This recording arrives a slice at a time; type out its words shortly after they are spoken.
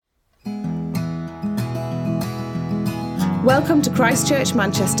Welcome to Christ Church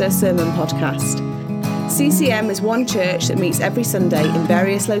Manchester Sermon Podcast. CCM is one church that meets every Sunday in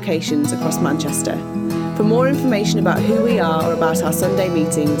various locations across Manchester. For more information about who we are or about our Sunday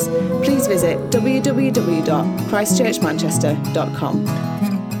meetings, please visit www.christchurchmanchester.com.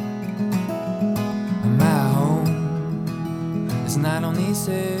 My home is not on this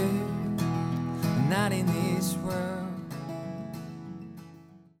earth, not in this world.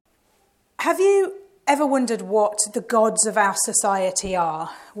 Have you ever wondered what the gods of our society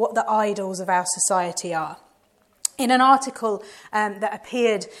are, what the idols of our society are? In an article that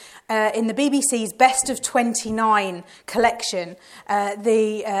appeared in the BBC's Best of 29 collection,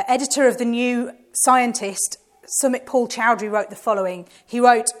 the editor of The New Scientist, Sumit Paul Chowdhury, wrote the following. He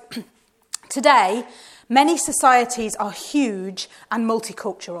wrote, "Today, many societies are huge and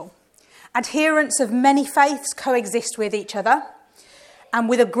multicultural. Adherents of many faiths coexist with each other, and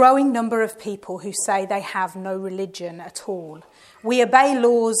with a growing number of people who say they have no religion at all. We obey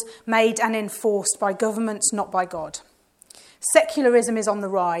laws made and enforced by governments, not by God. Secularism is on the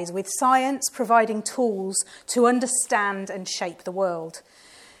rise, with science providing tools to understand and shape the world.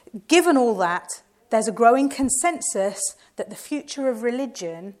 Given all that, there's a growing consensus that the future of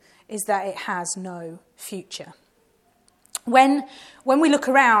religion is that it has no future." When we look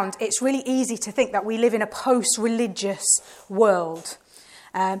around, it's really easy to think that we live in a post-religious world.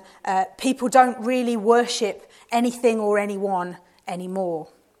 People don't really worship anything or anyone anymore.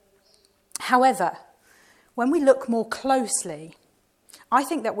 However, when we look more closely, I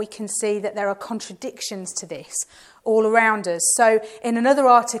think that we can see that there are contradictions to this all around us. So in another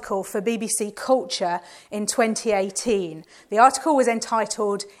article for BBC Culture in 2018, the article was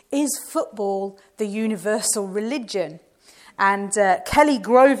entitled, "Is Football the Universal Religion?" And Kelly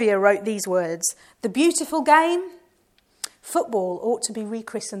Grovier wrote these words, "The beautiful game? Football ought to be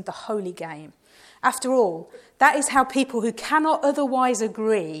rechristened the holy game. After all, that is how people who cannot otherwise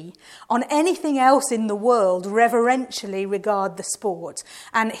agree on anything else in the world reverentially regard the sport."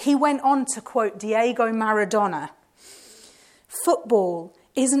 And he went on to quote Diego Maradona, "Football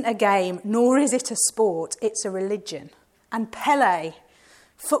isn't a game, nor is it a sport, it's a religion." And Pele,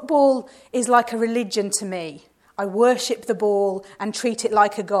 "Football is like a religion to me. I worship the ball and treat it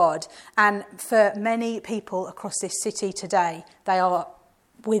like a god." And for many people across this city today, they are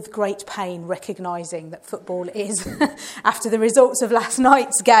with great pain recognising that football is, after the results of last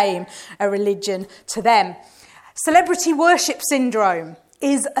night's game, a religion to them. Celebrity worship syndrome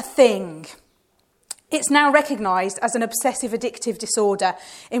is a thing. It's now recognised as an obsessive addictive disorder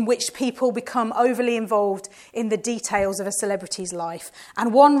in which people become overly involved in the details of a celebrity's life.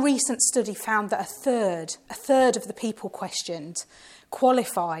 And one recent study found that a third of the people questioned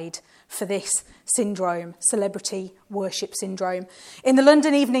qualified for this syndrome, celebrity worship syndrome. In the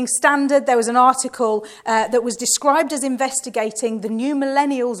London Evening Standard, there was an article that was described as investigating the new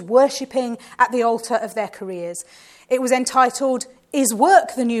millennials worshipping at the altar of their careers. It was entitled, "Is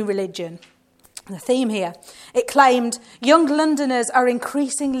Work the New Religion?" The theme here. It claimed young Londoners are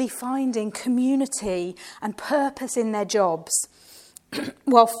increasingly finding community and purpose in their jobs,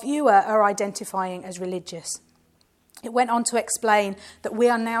 while fewer are identifying as religious. It went on to explain that we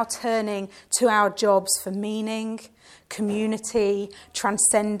are now turning to our jobs for meaning, community,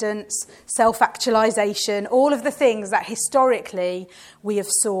 transcendence, self-actualization, all of the things that historically we have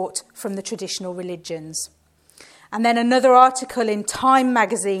sought from the traditional religions. And then another article in Time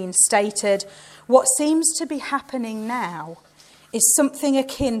magazine stated, "What seems to be happening now is something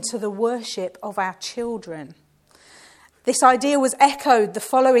akin to the worship of our children." This idea was echoed the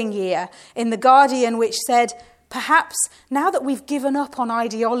following year in The Guardian, which said, "Perhaps now that we've given up on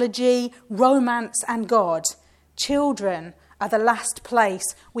ideology, romance and God, children are the last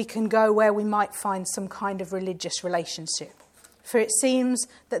place we can go where we might find some kind of religious relationship. For it seems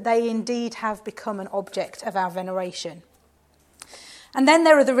that they indeed have become an object of our veneration." And then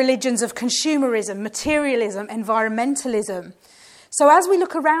there are the religions of consumerism, materialism, environmentalism. So as we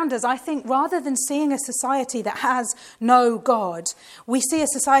look around us, I think rather than seeing a society that has no God, we see a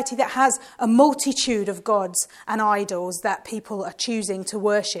society that has a multitude of gods and idols that people are choosing to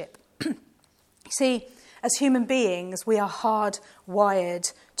worship. You see, as human beings, we are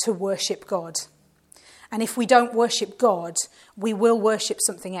hardwired to worship God. And if we don't worship God, we will worship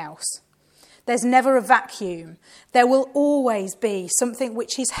something else. There's never a vacuum. There will always be something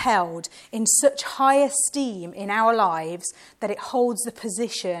which is held in such high esteem in our lives that it holds the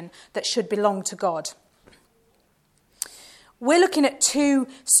position that should belong to God. We're looking at two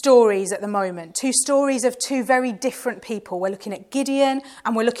stories at the moment, two stories of two very different people. We're looking at Gideon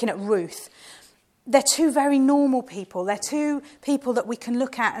and we're looking at Ruth. They're two very normal people. They're two people that we can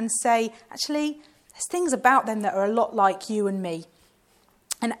look at and say, actually, There's things about them that are a lot like you and me.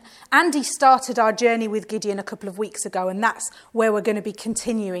 And Andy started our journey with Gideon a couple of weeks ago, and that's where we're going to be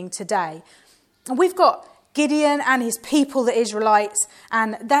continuing today. And we've got Gideon and his people, the Israelites,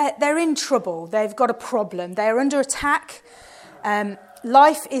 and they're in trouble. They've got a problem. They're under attack.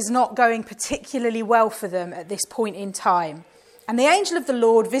 Life is not going particularly well for them at this point in time. And the angel of the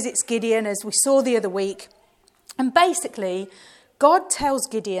Lord visits Gideon, as we saw the other week. And basically, God tells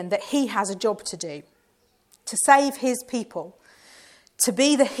Gideon that he has a job to do, to save his people, to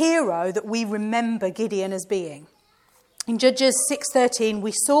be the hero that we remember Gideon as being. In Judges 6:13,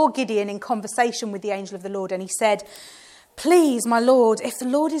 we saw Gideon in conversation with the angel of the Lord, and he said, "Please, my Lord, if the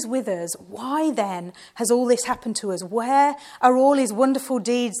Lord is with us, why then has all this happened to us? Where are all his wonderful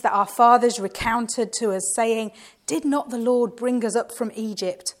deeds that our fathers recounted to us, saying, 'Did not the Lord bring us up from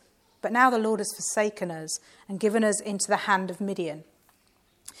Egypt?' But now the Lord has forsaken us and given us into the hand of Midian."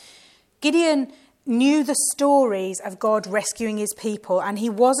 Gideon knew the stories of God rescuing his people, and he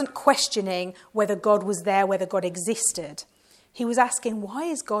wasn't questioning whether God was there, whether God existed. He was asking, why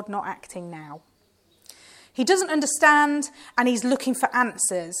is God not acting now? He doesn't understand, and he's looking for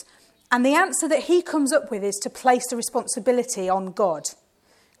answers. And the answer that he comes up with is to place the responsibility on God.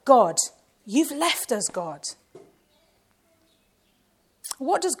 God, you've left us, God.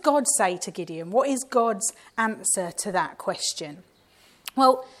 What does God say to Gideon? What is God's answer to that question?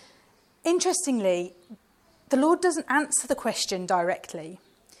 Well, interestingly, the Lord doesn't answer the question directly.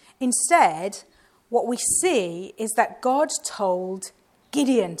 Instead, what we see is that God told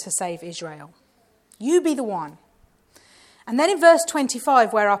Gideon to save Israel. You be the one. And then in verse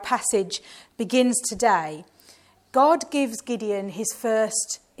 25, where our passage begins today, God gives Gideon his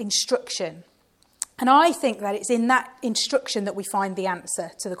first instruction. And I think that it's in that instruction that we find the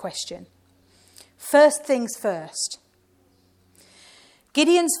answer to the question. First things first.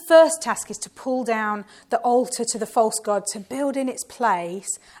 Gideon's first task is to pull down the altar to the false god, to build in its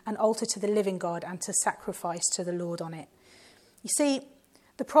place an altar to the living God and to sacrifice to the Lord on it. You see,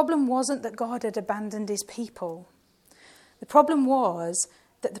 the problem wasn't that God had abandoned his people. The problem was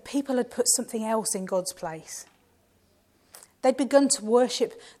that the people had put something else in God's place. They'd begun to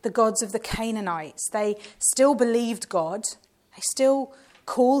worship the gods of the Canaanites. They still believed God. They still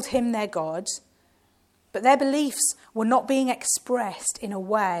called him their God. But their beliefs were not being expressed in a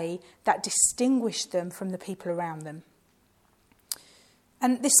way that distinguished them from the people around them.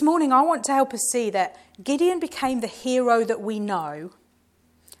 And this morning I want to help us see that Gideon became the hero that we know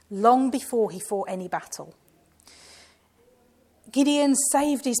long before he fought any battle. Gideon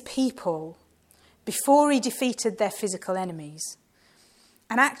saved his people before he defeated their physical enemies.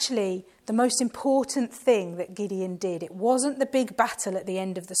 And actually, the most important thing that Gideon did, it wasn't the big battle at the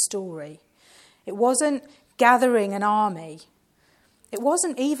end of the story. It wasn't gathering an army. It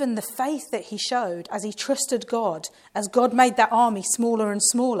wasn't even the faith that he showed as he trusted God, as God made that army smaller and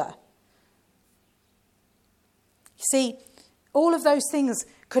smaller. You see, all of those things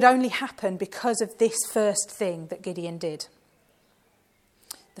could only happen because of this first thing that Gideon did.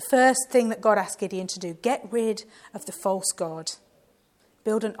 The first thing that God asked Gideon to do, get rid of the false god.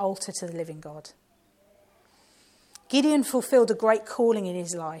 Build an altar to the living God. Gideon fulfilled a great calling in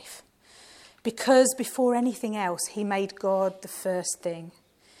his life because before anything else, he made God the first thing.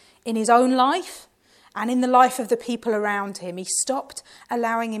 In his own life and in the life of the people around him, he stopped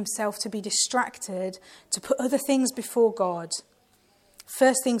allowing himself to be distracted, to put other things before God.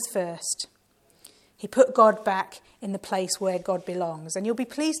 First things first. He put God back in the place where God belongs. And you'll be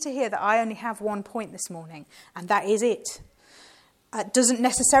pleased to hear that I only have one point this morning, and that is it. It doesn't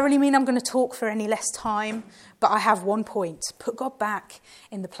necessarily mean I'm going to talk for any less time, but I have one point. Put God back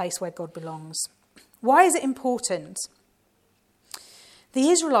in the place where God belongs. Why is it important? The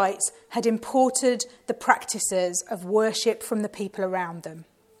Israelites had imported the practices of worship from the people around them.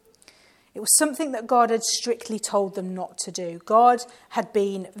 It was something that God had strictly told them not to do. God had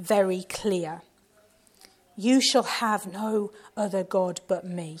been very clear. You shall have no other God but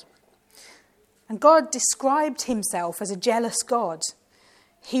me. And God described himself as a jealous God.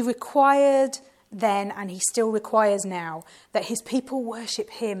 He required then, and he still requires now, that his people worship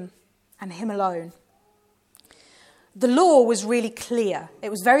him and him alone. The law was really clear. It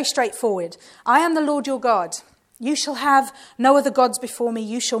was very straightforward. I am the Lord your God. You shall have no other gods before me.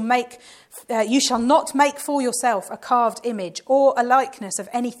 You shall not make for yourself a carved image or a likeness of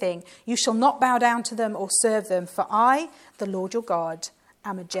anything. You shall not bow down to them or serve them. For I, the Lord your God,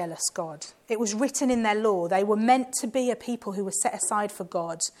 am a jealous God. It was written in their law. They were meant to be a people who were set aside for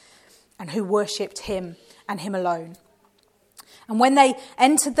God and who worshipped him and him alone. And when they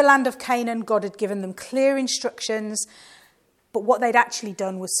entered the land of Canaan, God had given them clear instructions But what they'd actually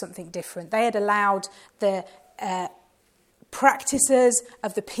done was something different. They had allowed the practices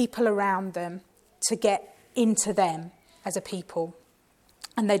of the people around them to get into them as a people.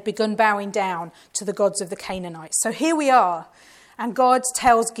 And they'd begun bowing down to the gods of the Canaanites. So here we are. And God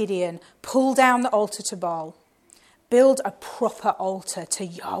tells Gideon, pull down the altar to Baal. Build a proper altar to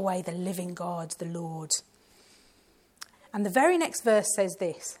Yahweh, the living God, the Lord. And the very next verse says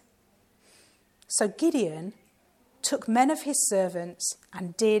this. So Gideon took men of his servants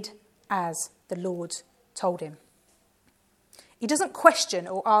and did as the Lord told him. He doesn't question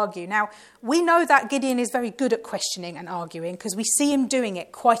or argue. Now, we know that Gideon is very good at questioning and arguing because we see him doing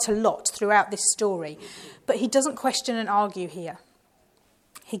it quite a lot throughout this story. But he doesn't question and argue here.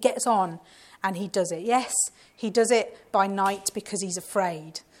 He gets on and he does it. Yes, he does it by night because he's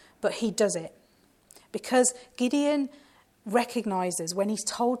afraid, but he does it. Because Gideon recognises when he's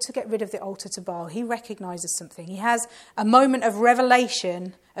told to get rid of the altar to Baal, he recognises something. He has a moment of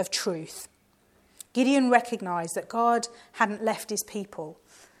revelation of truth. Gideon recognised that God hadn't left his people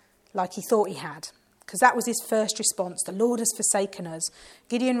like he thought he had, because that was his first response. The Lord has forsaken us.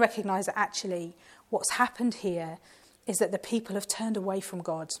 Gideon recognised that actually what's happened here is that the people have turned away from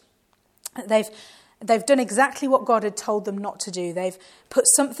God. They've done exactly what God had told them not to do. They've put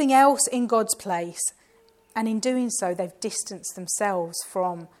something else in God's place, and in doing so, they've distanced themselves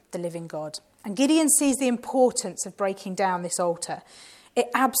from the living God. And Gideon sees the importance of breaking down this altar. It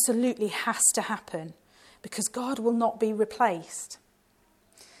absolutely has to happen because God will not be replaced.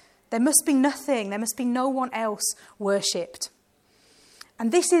 There must be nothing, there must be no one else worshipped.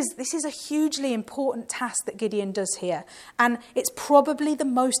 And this is a hugely important task that Gideon does here. And it's probably the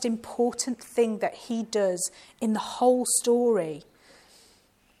most important thing that he does in the whole story.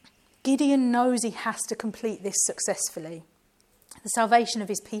 Gideon knows he has to complete this successfully. The salvation of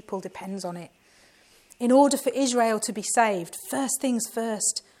his people depends on it. In order for Israel to be saved, first things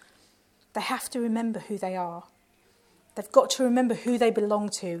first, they have to remember who they are. They've got to remember who they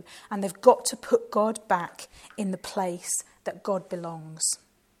belong to, and they've got to put God back in the place that God belongs.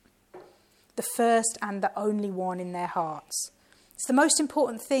 The first and the only one in their hearts. It's the most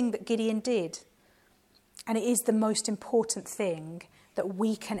important thing that Gideon did, and it is the most important thing that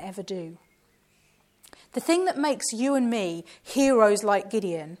we can ever do. The thing that makes you and me heroes like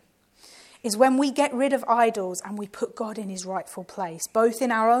Gideon is when we get rid of idols and we put God in his rightful place, both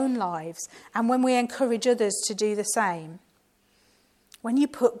in our own lives and when we encourage others to do the same. When you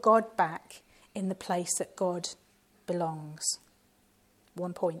put God back in the place that God belongs.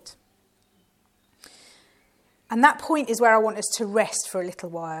 1 point. And that point is where I want us to rest for a little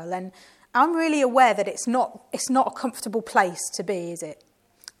while. And I'm really aware that it's not a comfortable place to be, is it?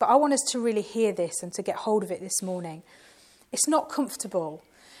 But I want us to really hear this and to get hold of it this morning. It's not comfortable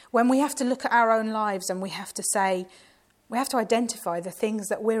when we have to look at our own lives and we have to say, we have to identify the things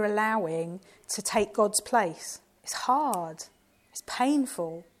that we're allowing to take God's place. It's hard. It's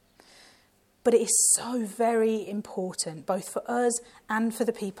painful. But it is so very important, both for us and for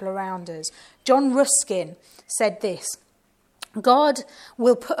the people around us. John Ruskin said this: God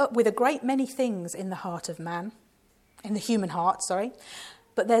will put up with a great many things in the heart of man, in the human heart,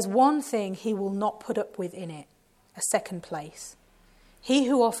 but there's one thing he will not put up with in it, a second place. He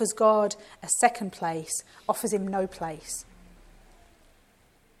who offers God a second place offers him no place.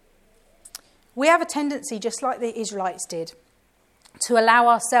 We have a tendency, just like the Israelites did, to allow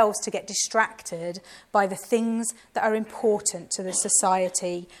ourselves to get distracted by the things that are important to the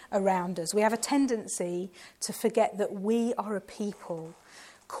society around us. We have a tendency to forget that we are a people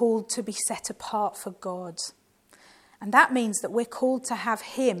called to be set apart for God. And that means that we're called to have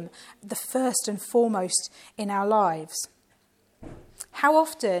him the first and foremost in our lives. How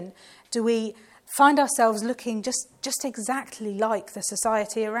often do we find ourselves looking just exactly like the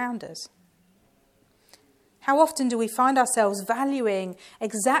society around us? How often do we find ourselves valuing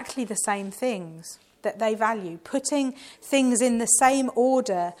exactly the same things that they value, putting things in the same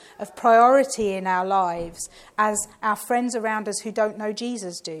order of priority in our lives as our friends around us who don't know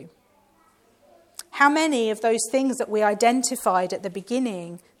Jesus do? How many of those things that we identified at the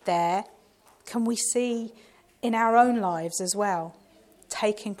beginning there can we see in our own lives as well,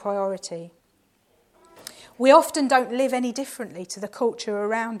 taking priority? We often don't live any differently to the culture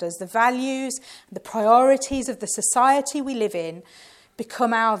around us. The values, the priorities of the society we live in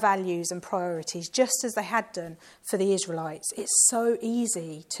become our values and priorities, just as they had done for the Israelites. It's so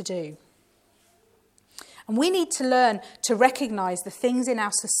easy to do. And we need to learn to recognise the things in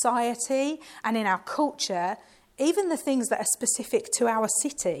our society and in our culture, even the things that are specific to our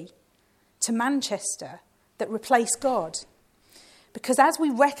city, to Manchester, that replace God. Because as we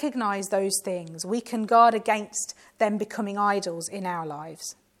recognise those things, we can guard against them becoming idols in our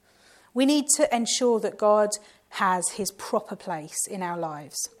lives. We need to ensure that God has his proper place in our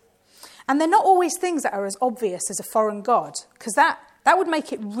lives. And they're not always things that are as obvious as a foreign god, because that would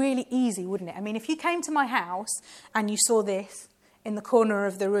make it really easy, wouldn't it? I mean, if you came to my house and you saw this in the corner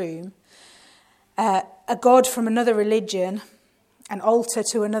of the room, a god from another religion, an altar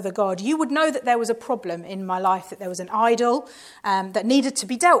to another god, you would know that there was a problem in my life, that there was an idol that needed to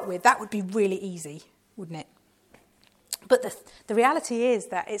be dealt with. That would be really easy, wouldn't it? But the reality is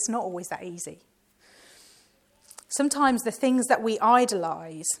that it's not always that easy. Sometimes the things that we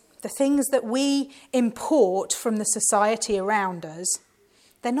idolise, the things that we import from the society around us,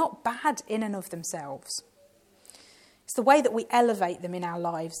 they're not bad in and of themselves. It's the way that we elevate them in our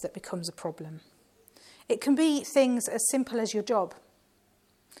lives that becomes a problem. It can be things as simple as your job,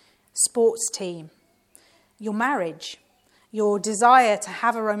 sports team, your marriage, your desire to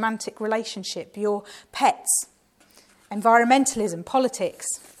have a romantic relationship, your pets, environmentalism, politics,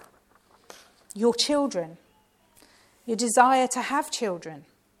 your children, your desire to have children.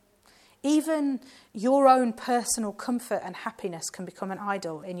 Even your own personal comfort and happiness can become an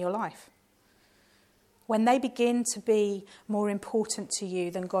idol in your life. When they begin to be more important to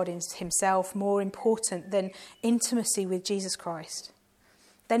you than God himself, more important than intimacy with Jesus Christ.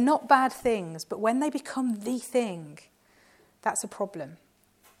 They're not bad things, but when they become the thing, that's a problem.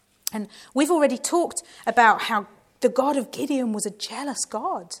 And we've already talked about how the God of Gideon was a jealous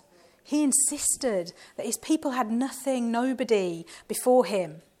God. He insisted that his people had nothing, nobody before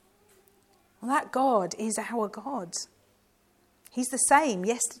him. Well, that God is our God. He's the same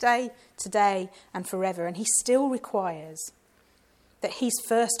yesterday, today, and forever. And he still requires that he's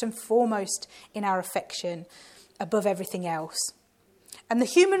first and foremost in our affection above everything else. And the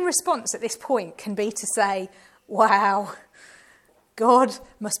human response at this point can be to say, wow, God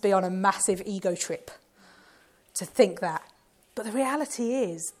must be on a massive ego trip to think that. But the reality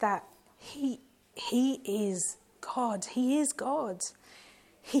is that he is God. He is God.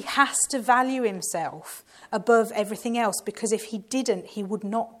 He has to value himself above everything else, because if he didn't, he would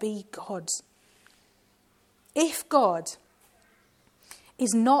not be God. If God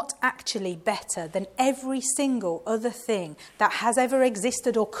is not actually better than every single other thing that has ever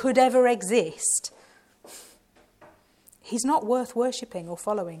existed or could ever exist, he's not worth worshipping or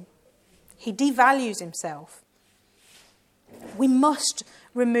following. He devalues himself. We must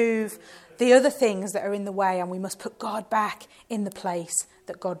remove the other things that are in the way, and we must put God back in the place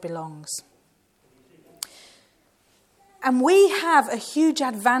that God belongs. And we have a huge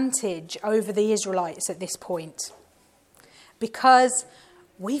advantage over the Israelites at this point, because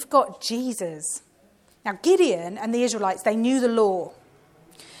we've got Jesus. Now, Gideon and the Israelites, they knew the law.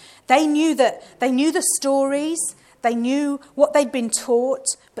 They knew the stories, they knew what they'd been taught,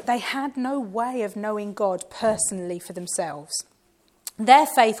 but they had no way of knowing God personally for themselves. Their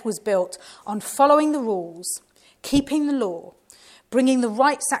faith was built on following the rules, keeping the law, bringing the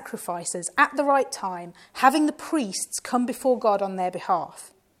right sacrifices at the right time, having the priests come before God on their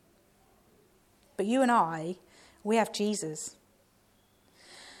behalf. But you and I, we have Jesus.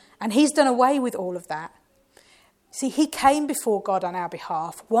 And he's done away with all of that. See, he came before God on our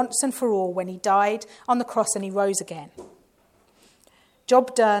behalf once and for all when he died on the cross and he rose again.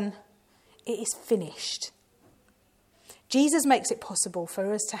 Job done. It is finished. Jesus makes it possible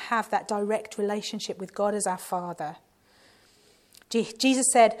for us to have that direct relationship with God as our Father.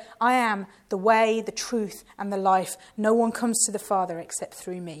 Jesus said, I am the way, the truth, and the life. No one comes to the Father except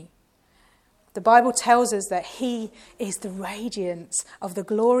through me. The Bible tells us that he is the radiance of the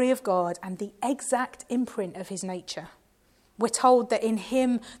glory of God and the exact imprint of his nature. We're told that in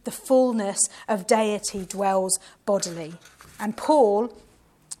him the fullness of deity dwells bodily. And Paul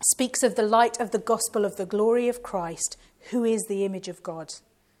speaks of the light of the gospel of the glory of Christ, who is the image of God.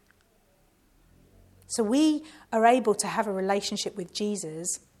 So we are able to have a relationship with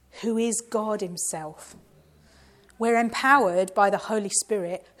Jesus, who is God himself. We're empowered by the Holy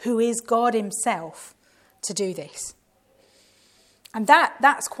Spirit, who is God himself, to do this. And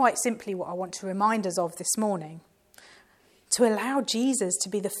that's quite simply what I want to remind us of this morning. To allow Jesus to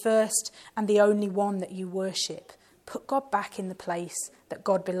be the first and the only one that you worship. Put God back in the place that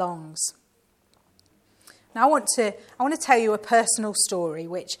God belongs. Now I want to tell you a personal story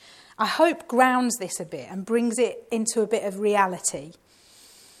which I hope grounds this a bit and brings it into a bit of reality.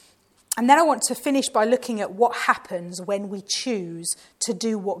 And then I want to finish by looking at what happens when we choose to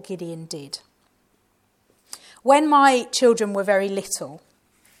do what Gideon did. When my children were very little,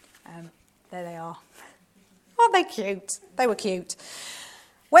 there they are. Aren't they cute? They were cute.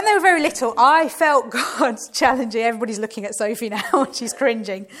 When they were very little, I felt God challenging. Everybody's looking at Sophie now. She's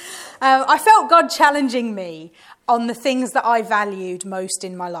cringing. I felt God challenging me on the things that I valued most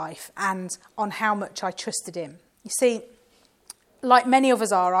in my life and on how much I trusted him. You see, like many of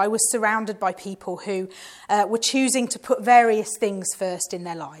us are, I was surrounded by people who were choosing to put various things first in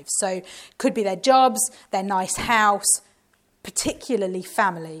their lives. So it could be their jobs, their nice house, particularly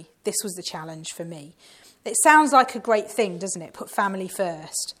family. This was the challenge for me. It sounds like a great thing, doesn't it? Put family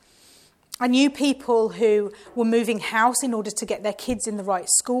first. I knew people who were moving house in order to get their kids in the right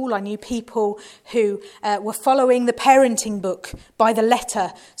school. I knew people who were following the parenting book by the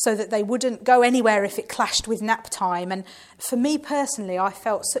letter so that they wouldn't go anywhere if it clashed with nap time. And for me personally, I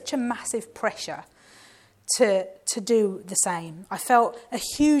felt such a massive pressure to do the same. I felt a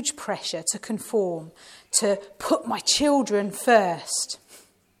huge pressure to conform, to put my children first.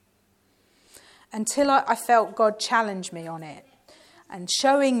 Until I felt God challenge me on it and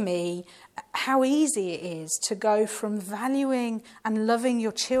showing me how easy it is to go from valuing and loving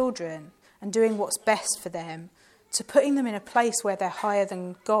your children and doing what's best for them to putting them in a place where they're higher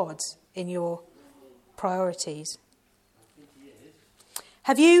than God in your priorities.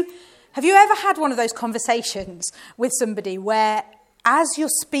 Have you ever had one of those conversations with somebody where as you're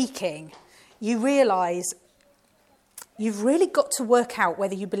speaking, you realise you've really got to work out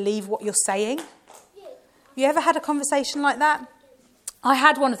whether you believe what you're saying? You ever had a conversation like that? I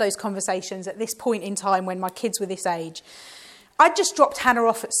had one of those conversations at this point in time when my kids were this age. I'd just dropped Hannah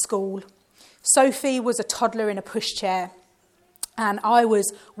off at school. Sophie was a toddler in a pushchair. And I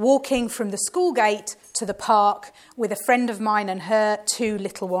was walking from the school gate to the park with a friend of mine and her two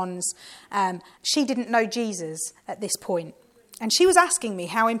little ones. She didn't know Jesus at this point. And she was asking me,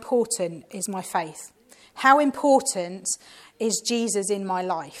 how important is my faith? How important is Jesus in my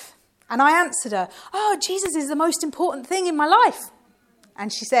life? And I answered her, Jesus is the most important thing in my life.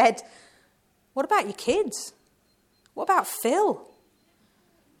 And she said, what about your kids? What about Phil?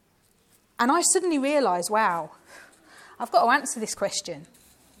 And I suddenly realised, wow, I've got to answer this question.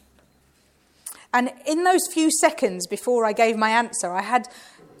 And in those few seconds before I gave my answer, I had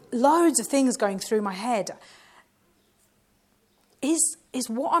loads of things going through my head. Is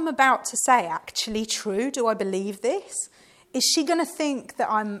what I'm about to say actually true? Do I believe this? Is she going to think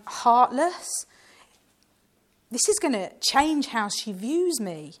that I'm heartless? This is going to change how she views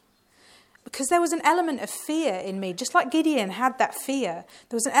me. Because there was an element of fear in me, just like Gideon had that fear.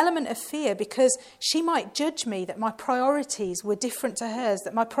 There was an element of fear because she might judge me that my priorities were different to hers,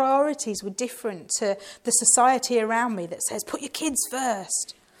 that my priorities were different to the society around me that says, put your kids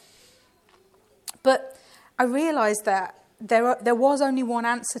first. But I realised that there was only one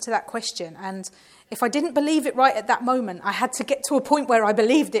answer to that question. And if I didn't believe it right at that moment, I had to get to a point where I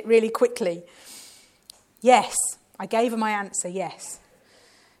believed it really quickly. Yes, I gave her my answer, yes.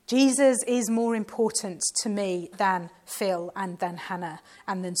 Jesus is more important to me than Phil and than Hannah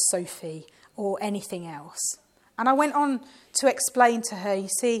and than Sophie or anything else. And I went on to explain to her, you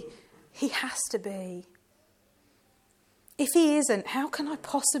see, he has to be. If he isn't, how can I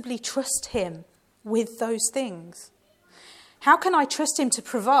possibly trust him with those things? How can I trust him to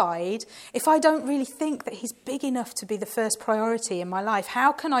provide if I don't really think that he's big enough to be the first priority in my life?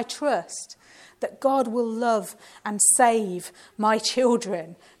 How can I trust that God will love and save my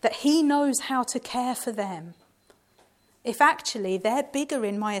children, that he knows how to care for them, if actually they're bigger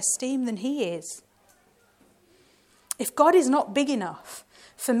in my esteem than he is? If God is not big enough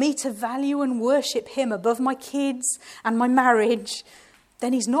for me to value and worship him above my kids and my marriage,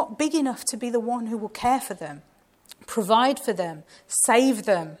 then he's not big enough to be the one who will care for them, provide for them, save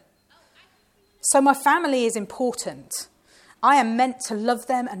them. So my family is important. I am meant to love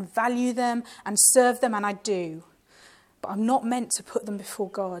them and value them and serve them, and I do. But I'm not meant to put them before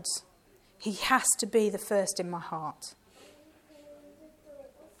God. He has to be the first in my heart.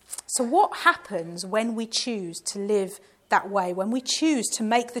 So what happens when we choose to live that way, when we choose to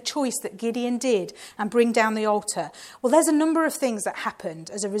make the choice that Gideon did and bring down the altar? Well, there's a number of things that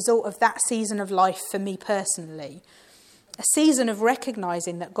happened as a result of that season of life for me personally. A season of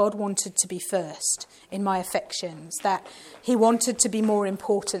recognising that God wanted to be first in my affections, that he wanted to be more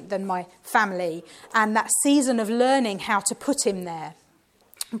important than my family, and that season of learning how to put him there.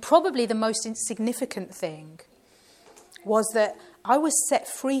 And probably the most insignificant thing was that I was set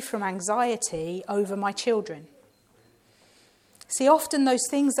free from anxiety over my children. See, often those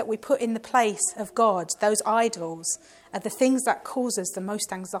things that we put in the place of God, those idols, are the things that cause us the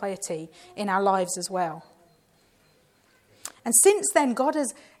most anxiety in our lives as well. And since then, God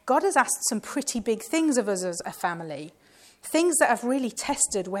has asked some pretty big things of us as a family, things that have really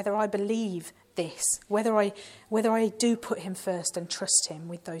tested whether I believe this, whether I do put him first and trust him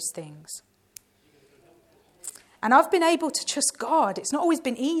with those things. And I've been able to trust God. It's not always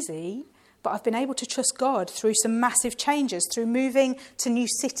been easy, but I've been able to trust God through some massive changes, through moving to new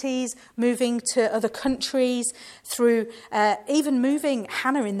cities, moving to other countries, through even moving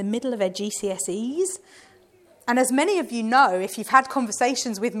Hannah in the middle of her GCSEs. And as many of you know, if you've had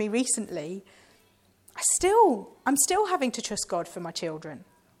conversations with me recently, I'm still having to trust God for my children.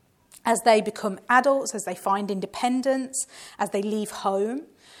 As they become adults, as they find independence, as they leave home,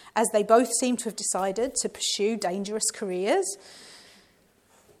 as they both seem to have decided to pursue dangerous careers,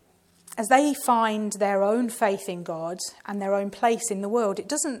 as they find their own faith in God and their own place in the world, it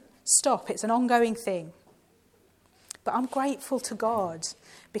doesn't stop. It's an ongoing thing. But I'm grateful to God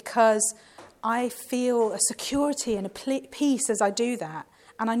because I feel a security and a peace as I do that.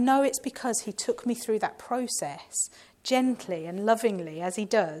 And I know it's because he took me through that process gently and lovingly as he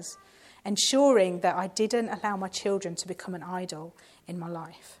does, ensuring that I didn't allow my children to become an idol in my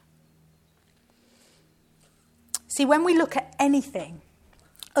life. See, when we look at anything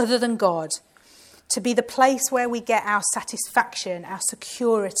other than God to be the place where we get our satisfaction, our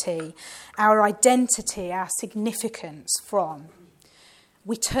security, our identity, our significance from,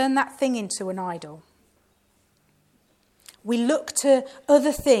 we turn that thing into an idol. We look to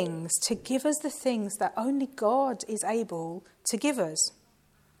other things to give us the things that only God is able to give us.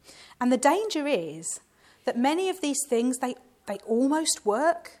 And the danger is that many of these things, they almost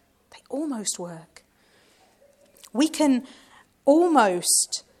work. They almost work. We can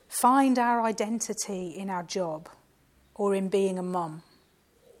almost find our identity in our job or in being a mum.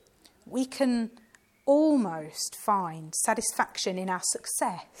 We can almost find satisfaction in our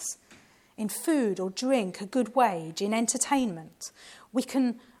success, in food or drink, a good wage, in entertainment. We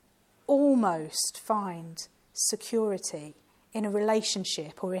can almost find security in a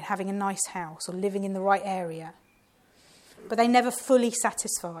relationship or in having a nice house or living in the right area. But they never fully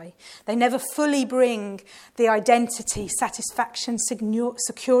satisfy. They never fully bring the identity, satisfaction,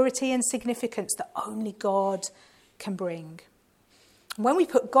 security and significance that only God can bring. When we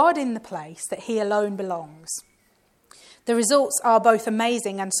put God in the place that he alone belongs, the results are both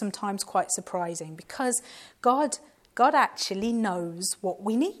amazing and sometimes quite surprising because God actually knows what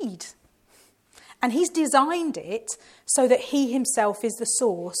we need. And he's designed it so that he himself is the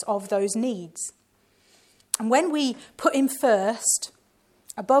source of those needs. And when we put him first,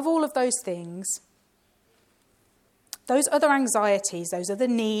 above all of those things, those other anxieties, those other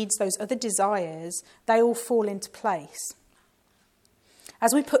needs, those other desires, they all fall into place.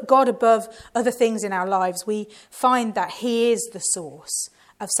 As we put God above other things in our lives, we find that he is the source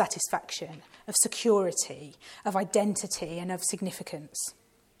of satisfaction, of security, of identity, and of significance.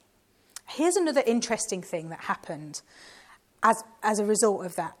 Here's another interesting thing that happened as a result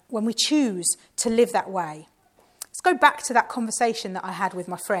of that, when we choose to live that way. Let's go back to that conversation that I had with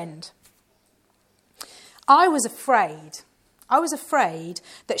my friend. I was afraid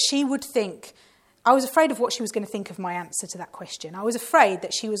that she would think, I was afraid of what she was going to think of my answer to that question. I was afraid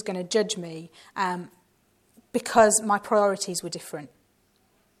that she was going to judge me because my priorities were different.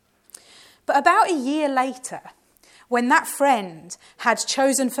 But about a year later, when that friend had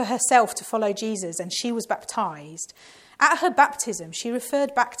chosen for herself to follow Jesus and she was baptised, at her baptism, she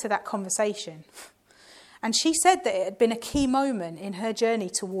referred back to that conversation. And she said that it had been a key moment in her journey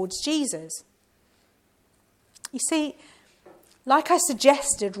towards Jesus. You see, like I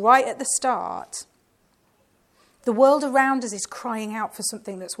suggested right at the start, the world around us is crying out for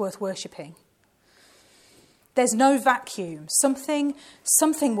something that's worth worshipping. There's no vacuum. Something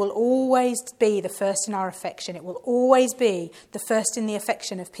will always be the first in our affection. It will always be the first in the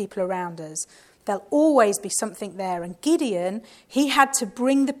affection of people around us. There'll always be something there. And Gideon, he had to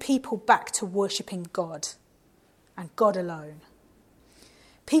bring the people back to worshipping God and God alone.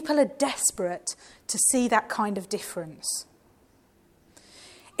 People are desperate to see that kind of difference.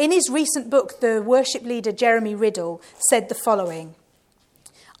 In his recent book, the worship leader Jeremy Riddle said the following: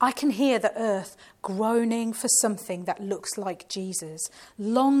 I can hear the earth groaning for something that looks like Jesus,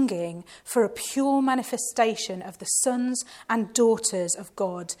 longing for a pure manifestation of the sons and daughters of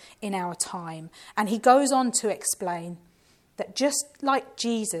God in our time. And he goes on to explain that just like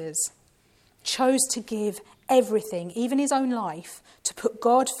Jesus chose to give everything, even his own life, to put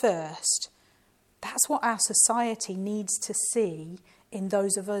God first, that's what our society needs to see in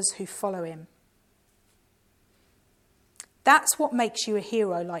those of us who follow him. That's what makes you a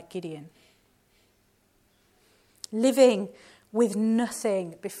hero like Gideon. Living with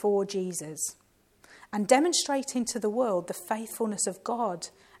nothing before Jesus and demonstrating to the world the faithfulness of God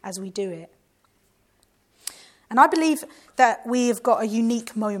as we do it. And I believe that we have got a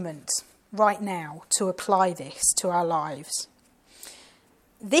unique moment right now to apply this to our lives.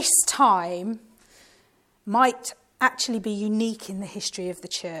 This time might actually be unique in the history of the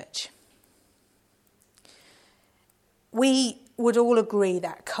church. We would all agree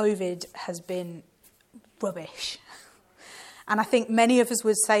that COVID has been rubbish. And I think many of us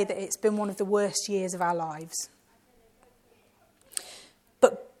would say that it's been one of the worst years of our lives.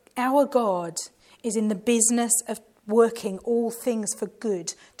 But our God is in the business of working all things for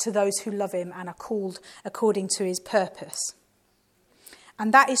good to those who love him and are called according to his purpose.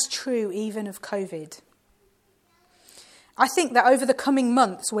 And that is true even of COVID. I think that over the coming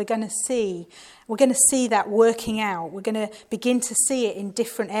months we're going to see that working out. We're going to begin to see it in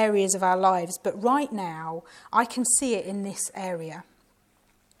different areas of our lives. But right now, I can see it in this area.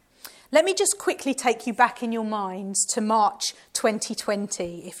 Let me just quickly take you back in your minds to March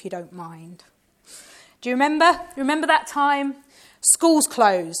 2020, if you don't mind. Do you remember? Remember that time? Schools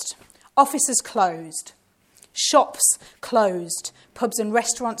closed, offices closed, shops closed, pubs and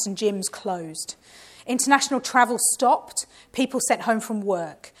restaurants and gyms closed. International travel stopped, people sent home from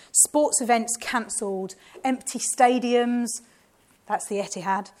work, sports events cancelled, empty stadiums, that's the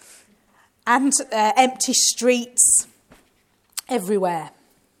Etihad, and empty streets everywhere.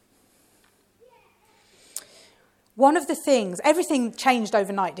 One of the things, everything changed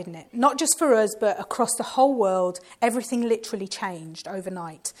overnight, didn't it? Not just for us, but across the whole world, everything literally changed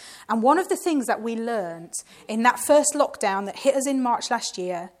overnight. And one of the things that we learnt in that first lockdown that hit us in March last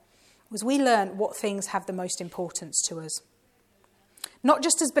year was we learned what things have the most importance to us. Not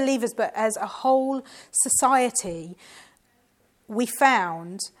just as believers, but as a whole society, we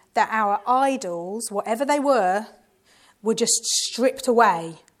found that our idols, whatever they were just stripped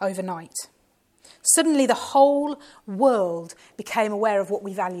away overnight. Suddenly the whole world became aware of what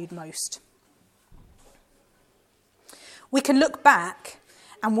we valued most. We can look back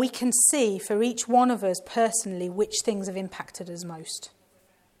and we can see for each one of us personally which things have impacted us most.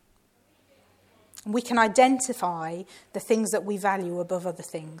 We can identify the things that we value above other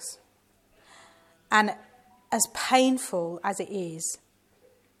things. And as painful as it is,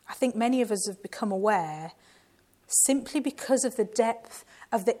 I think many of us have become aware simply because of the depth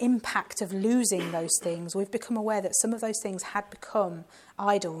of the impact of losing those things. We've become aware that some of those things had become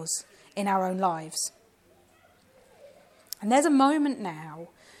idols in our own lives. And there's a moment now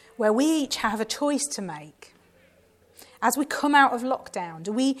where we each have a choice to make. As we come out of lockdown,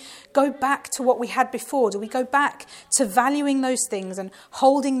 do we go back to what we had before? Do we go back to valuing those things and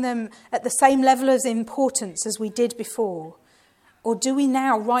holding them at the same level of importance as we did before? Or do we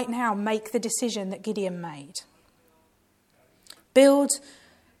now, right now, make the decision that Gideon made? Build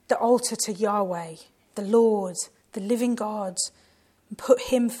the altar to Yahweh, the Lord, the living God, and put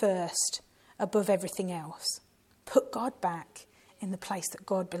him first above everything else. Put God back in the place that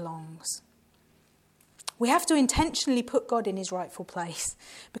God belongs. We have to intentionally put God in his rightful place,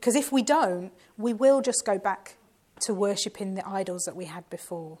 because if we don't, we will just go back to worshipping the idols that we had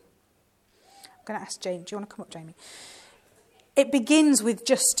before. I'm going to ask Jamie. Do you want to come up, Jamie? It begins with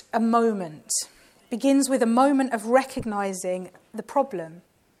just a moment. It begins with a moment of recognising the problem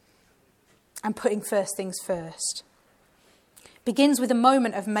and putting first things first. It begins with a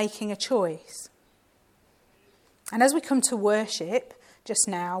moment of making a choice. And as we come to worship just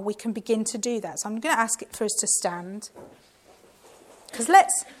now, we can begin to do that. So I'm going to ask it for us to stand. Because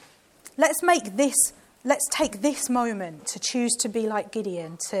let's take this moment to choose to be like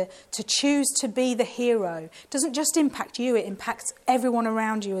Gideon, to choose to be the hero. It doesn't just impact you, it impacts everyone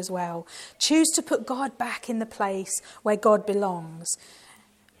around you as well. Choose to put God back in the place where God belongs.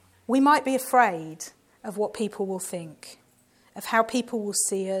 We might be afraid of what people will think, of how people will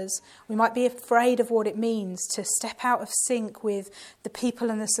see us. We might be afraid of what it means to step out of sync with the people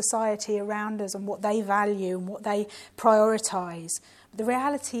and the society around us and what they value and what they prioritise. But the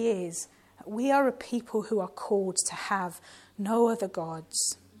reality is, we are a people who are called to have no other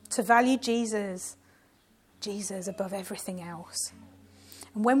gods, to value Jesus above everything else.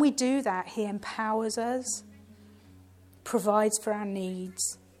 And when we do that, he empowers us, provides for our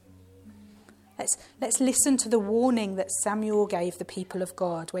needs. Let's listen to the warning that Samuel gave the people of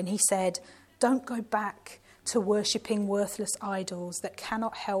God when he said, don't go back to worshipping worthless idols that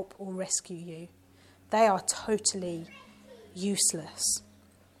cannot help or rescue you. They are totally useless.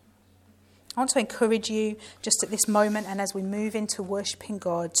 I want to encourage you just at this moment and as we move into worshipping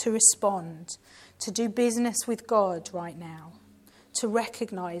God to respond, to do business with God right now, to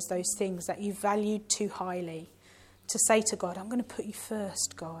recognise those things that you valued too highly, to say to God, I'm going to put you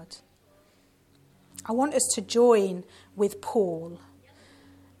first, God. I want us to join with Paul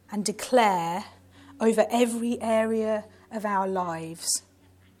and declare over every area of our lives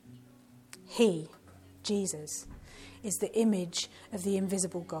He, Jesus, is the image of the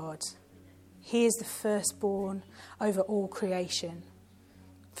invisible God. He is the firstborn over all creation.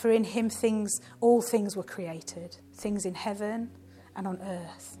 For in him all things were created, things in heaven and on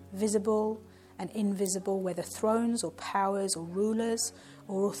earth, visible and invisible, whether thrones or powers or rulers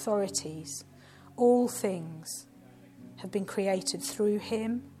or authorities. All things have been created through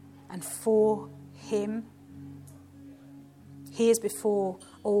him and for him. He is before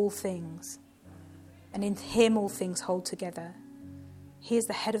all things, and in him all things hold together. He is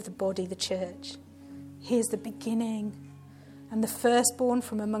the head of the body, the church. He is the beginning and the firstborn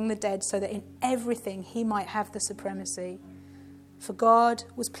from among the dead, so that in everything he might have the supremacy. For God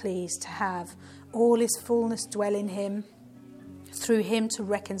was pleased to have all his fullness dwell in him, through him to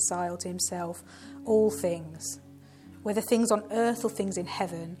reconcile to himself all things, whether things on earth or things in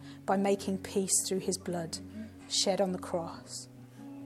heaven, by making peace through his blood shed on the cross.